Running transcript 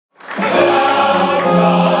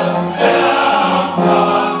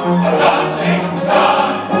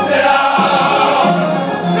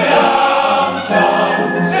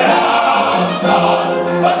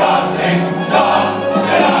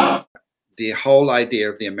whole idea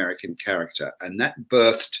of the American character. And that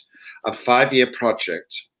birthed a 5-year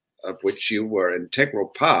project of which you were an integral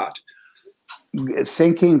part.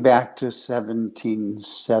 Thinking back to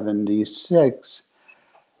 1776,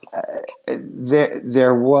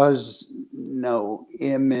 there was no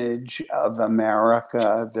image of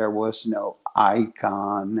America. There was no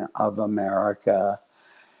icon of America.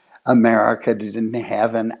 America didn't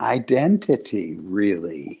have an identity,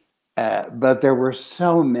 really. But there were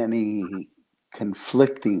so many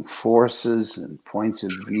conflicting forces and points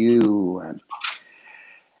of view,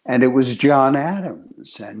 and it was John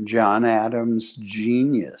Adams and John Adams'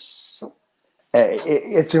 genius.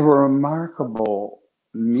 It's a remarkable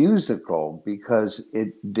musical because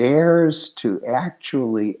it dares to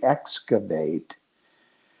actually excavate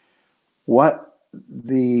what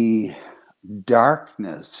the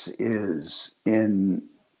darkness is in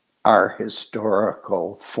our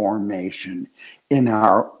historical formation, in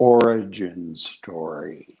our origin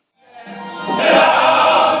story.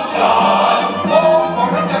 John,